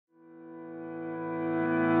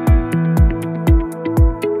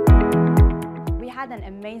had an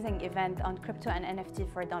amazing event on crypto and NFT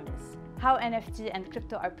for dummies. How NFT and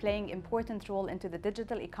crypto are playing important role into the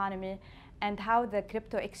digital economy and how the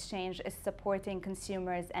crypto exchange is supporting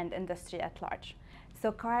consumers and industry at large.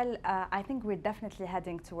 So Karl, I think we're definitely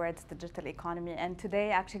heading towards digital economy, and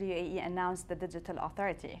today actually UAE announced the Digital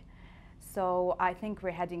Authority. So I think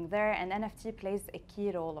we're heading there, and NFT plays a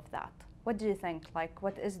key role of that. What do you think? Like,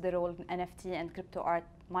 what is the role NFT and crypto art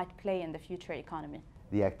might play in the future economy?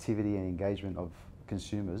 The activity and engagement of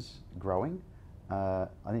consumers growing. I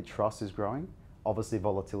think trust is growing. Obviously,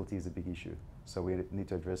 volatility is a big issue. So we need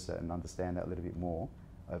to address that and understand that a little bit more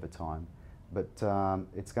over time. But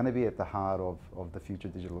it's going to be at the heart of the future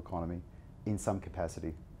digital economy in some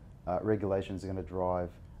capacity. Regulations are going to drive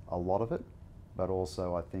a lot of it, but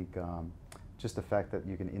also I think just the fact that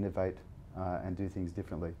you can innovate and do things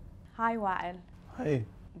differently. Hi, Wael. Hi.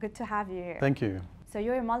 Good to have you here. Thank you. So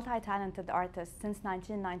you're a multi-talented artist since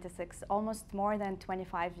 1996, almost more than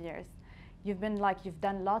 25 years. You've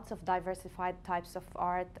done lots of diversified types of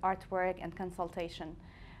art, artwork, and consultation.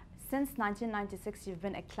 Since 1996, you've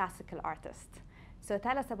been a classical artist. So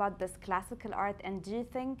tell us about this classical art, and do you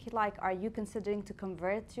think, are you considering to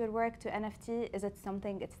convert your work to NFT? Is it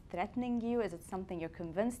something that's threatening you? Is it something you're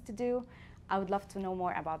convinced to do? I would love to know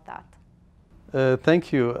more about that.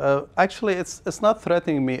 Thank you. Actually, it's not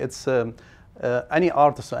threatening me. It's any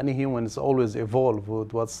artist or any human is always evolve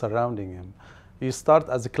with what's surrounding him. You start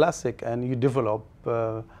as a classic and you develop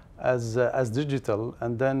as digital,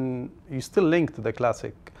 and then you still link to the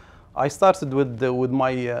classic. I started with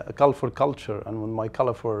my colorful culture and with my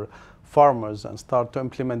colorful farmers, and start to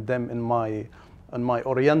implement them in my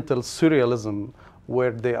Oriental surrealism,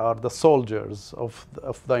 where they are the soldiers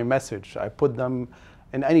of thy message. I put them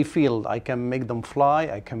in any field. I can make them fly,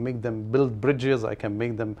 I can make them build bridges, I can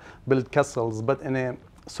make them build castles, but in a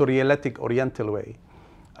surrealistic Oriental way.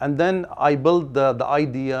 And then I build the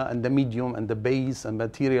idea and the medium and the base and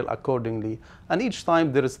material accordingly. And each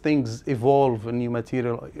time there is things evolve, a new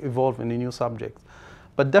material, evolve in a new subject.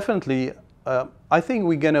 But definitely, I think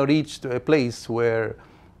we're gonna reach to a place where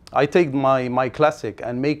I take my classic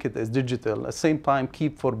and make it as digital, at the same time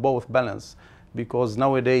keep for both balance. Because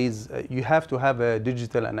nowadays you have to have a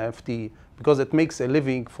digital NFT because it makes a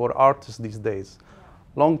living for artists these days.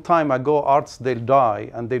 Long time ago, artists, they'll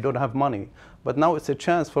die and they don't have money. But now it's a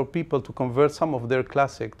chance for people to convert some of their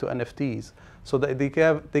classic to NFTs so that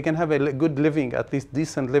they can have a good living, at least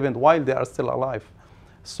decent living, while they are still alive.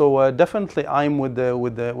 So definitely I'm with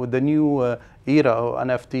the new era of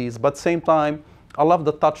NFTs, but same time, I love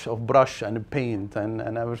the touch of brush and paint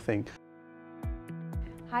and everything.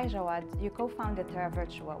 Hi Jawad, you co-founded Terra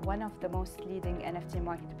Virtua, one of the most leading NFT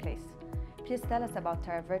marketplace. Please tell us about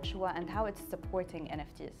Terra Virtua and how it's supporting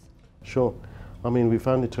NFTs. Sure. I mean, we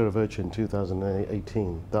founded Terra Virtua in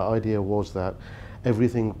 2018. The idea was that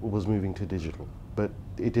everything was moving to digital, but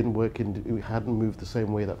it didn't work, it hadn't moved the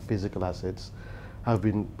same way that physical assets have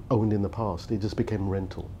been owned in the past. It just became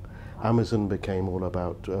rental. Amazon became all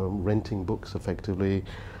about renting books effectively.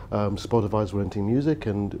 Spotify's renting music,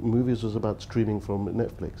 and movies was about streaming from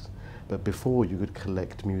Netflix. But before, you could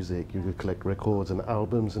collect music, you could collect records and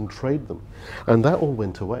albums and trade them. And that all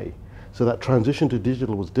went away. So that transition to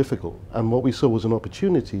digital was difficult. And what we saw was an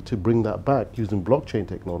opportunity to bring that back using blockchain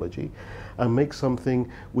technology and make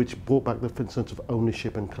something which brought back the sense of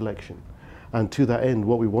ownership and collection. And to that end,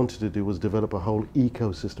 what we wanted to do was develop a whole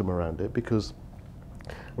ecosystem around it, because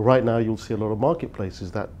right now you'll see a lot of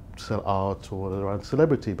marketplaces that sell art or around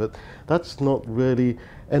celebrity, but that's not really,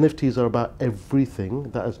 NFTs are about everything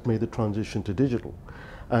that has made the transition to digital.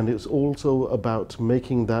 And it's also about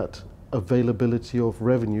making that availability of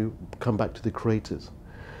revenue come back to the creators.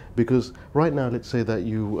 Because right now, let's say that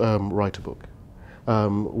you write a book.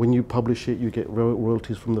 When you publish it, you get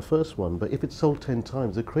royalties from the first one, but if it's sold 10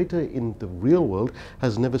 times, the creator in the real world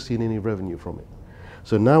has never seen any revenue from it.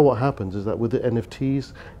 So now what happens is that with the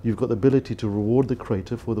NFTs, you've got the ability to reward the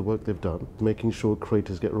creator for the work they've done, making sure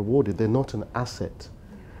creators get rewarded. They're not an asset.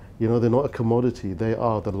 You know, they're not a commodity. They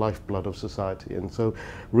are the lifeblood of society. And so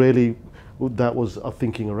really, that was our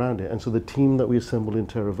thinking around it. And so the team that we assembled in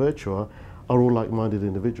Terra Virtua are all like-minded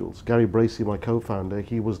individuals. Gary Bracey, my co-founder,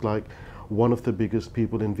 he was like one of the biggest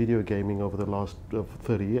people in video gaming over the last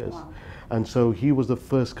 30 years. Wow. And so he was the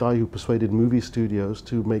first guy who persuaded movie studios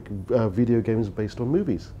to make video games based on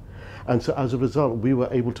movies. And so as a result, we were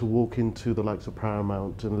able to walk into the likes of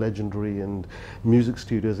Paramount and Legendary and music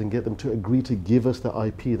studios and get them to agree to give us the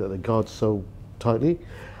IP that they guard so tightly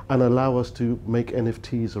and allow us to make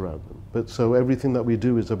NFTs around them. But so everything that we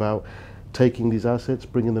do is about taking these assets,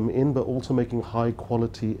 bringing them in, but also making high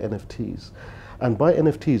quality NFTs. And by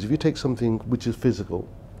NFTs, if you take something which is physical,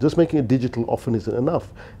 Just making it digital often isn't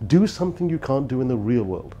enough. Do something you can't do in the real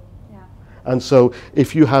world. Yeah. And so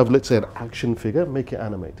if you have, let's say, an action figure, make it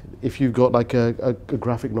animated. If you've got like a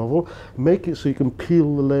graphic novel, make it so you can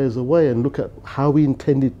peel the layers away and look at how we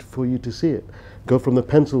intended for you to see it. Go from the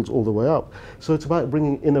pencils all the way up. So it's about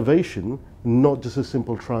bringing innovation, not just a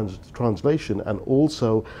simple translation, and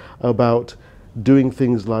also about doing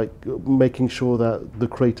things like making sure that the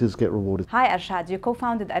creators get rewarded. Hi Arshad, you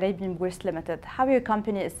co-founded Arabian Bourse Limited. How your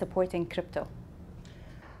company is supporting crypto?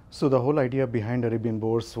 So the whole idea behind Arabian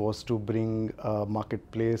Bourse was to bring a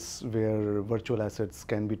marketplace where virtual assets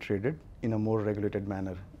can be traded in a more regulated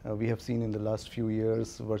manner. We have seen in the last few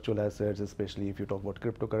years virtual assets, especially if you talk about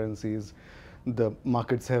cryptocurrencies, the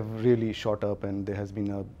markets have really shot up and there has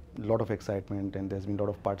been a lot of excitement and there's been a lot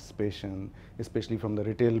of participation, especially from the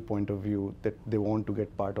retail point of view, that they want to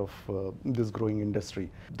get part of this growing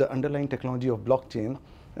industry. The underlying technology of blockchain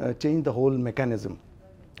changed the whole mechanism.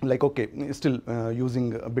 Like, okay, still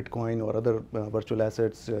using Bitcoin or other virtual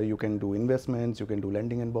assets, you can do investments, you can do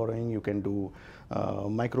lending and borrowing, you can do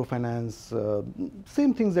microfinance,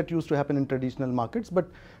 same things that used to happen in traditional markets. But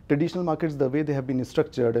traditional markets, the way they have been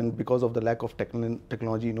structured and because of the lack of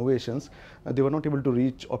technology innovations, they were not able to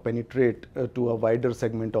reach or penetrate to a wider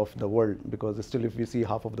segment of the world, because still if we see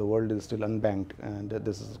half of the world is still unbanked, and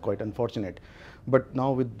this is quite unfortunate. But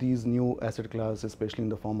now with these new asset class, especially in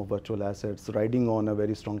the form of virtual assets, riding on a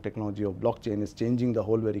very strong technology of blockchain is changing the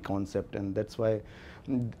whole very concept, and that's why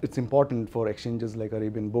it's important for exchanges like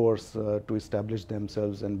Arabian Bourse to establish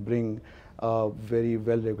themselves and bring a very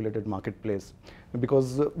well-regulated marketplace.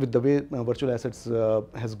 Because with the way virtual assets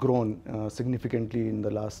has grown significantly in the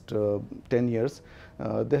last 10 years,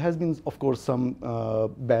 there has been, of course, some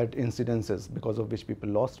bad incidences because of which people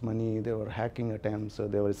lost money, there were hacking attempts,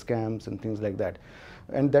 there were scams and things like that.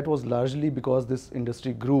 And that was largely because this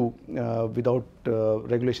industry grew without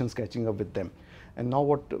regulations catching up with them. And now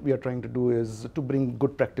what we are trying to do is to bring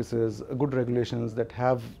good practices, good regulations that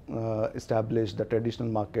have established the traditional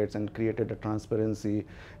markets and created a transparency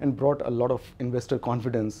and brought a lot of investor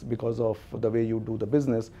confidence because of the way you do the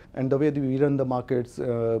business. And the way we run the markets,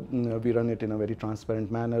 we run it in a very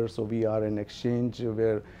transparent manner. So we are an exchange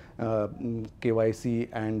where KYC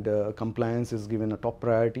and compliance is given a top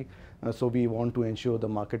priority. So we want to ensure the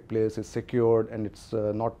marketplace is secured and it's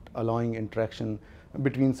not allowing interaction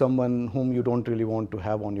between someone whom you don't really want to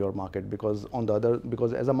have on your market, because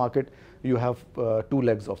because as a market you have two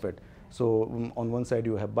legs of it. So on one side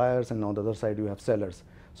you have buyers and on the other side you have sellers.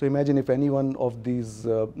 So imagine if any one of these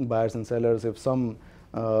buyers and sellers, if some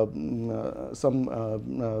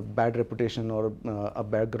bad reputation or a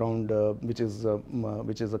background which is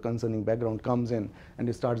a concerning background comes in and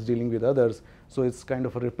it starts dealing with others, so it's kind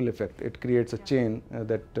of a ripple effect. It creates a chain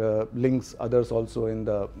that links others also in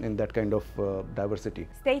that kind of diversity.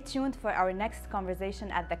 Stay tuned for our next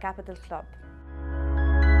conversation at the Capital Club.